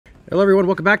Hello everyone,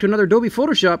 welcome back to another Adobe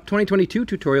Photoshop 2022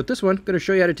 tutorial. This one, I'm going to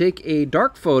show you how to take a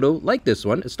dark photo like this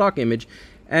one, a stock image,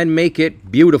 and make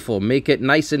it beautiful, make it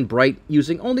nice and bright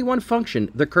using only one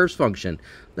function, the curves function.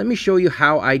 Let me show you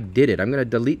how I did it. I'm going to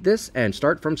delete this and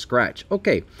start from scratch.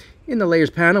 Okay, in the layers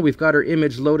panel, we've got our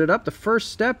image loaded up. The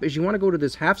first step is you want to go to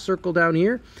this half circle down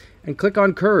here and click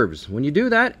on curves. When you do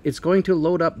that, it's going to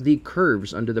load up the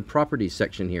curves under the properties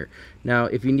section here. Now,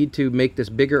 if you need to make this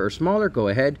bigger or smaller, go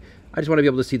ahead. I just want to be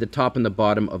able to see the top and the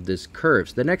bottom of this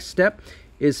curves. The next step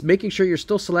is making sure you're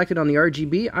still selected on the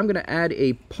RGB. I'm going to add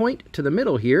a point to the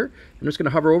middle here. I'm just going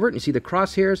to hover over it and you see the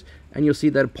crosshairs and you'll see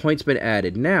that a point's been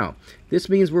added. Now, this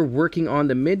means we're working on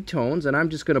the midtones and I'm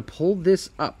just going to pull this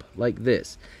up like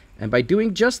this. And by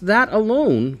doing just that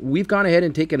alone, we've gone ahead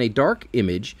and taken a dark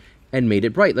image and made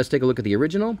it bright. Let's take a look at the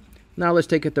original. Now let's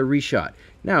take it the reshot.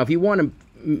 Now, if you want to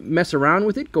mess around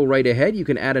with it, go right ahead. You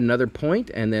can add another point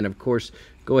and then of course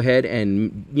go ahead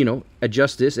and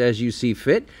adjust this as you see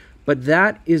fit. But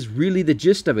that is really the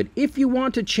gist of it. If you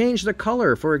want to change the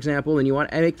color, for example, and you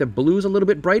want to make the blues a little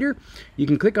bit brighter, you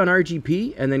can click on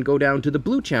RGB and then go down to the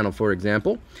blue channel, for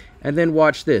example, and then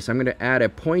watch this. I'm going to add a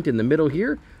point in the middle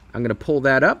here. I'm going to pull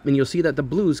that up and you'll see that the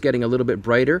blue's getting a little bit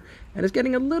brighter and it's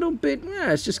getting a little bit,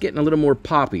 it's just getting a little more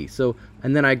poppy. So,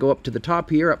 and then I go up to the top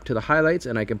here, up to the highlights,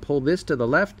 and I can pull this to the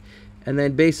left, and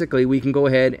then basically we can go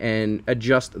ahead and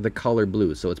adjust the color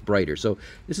blue so it's brighter. So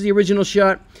this is the original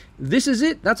shot. This is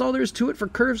it. That's all there is to it for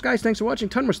curves, guys. Thanks for watching.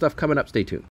 Ton more stuff coming up. Stay tuned.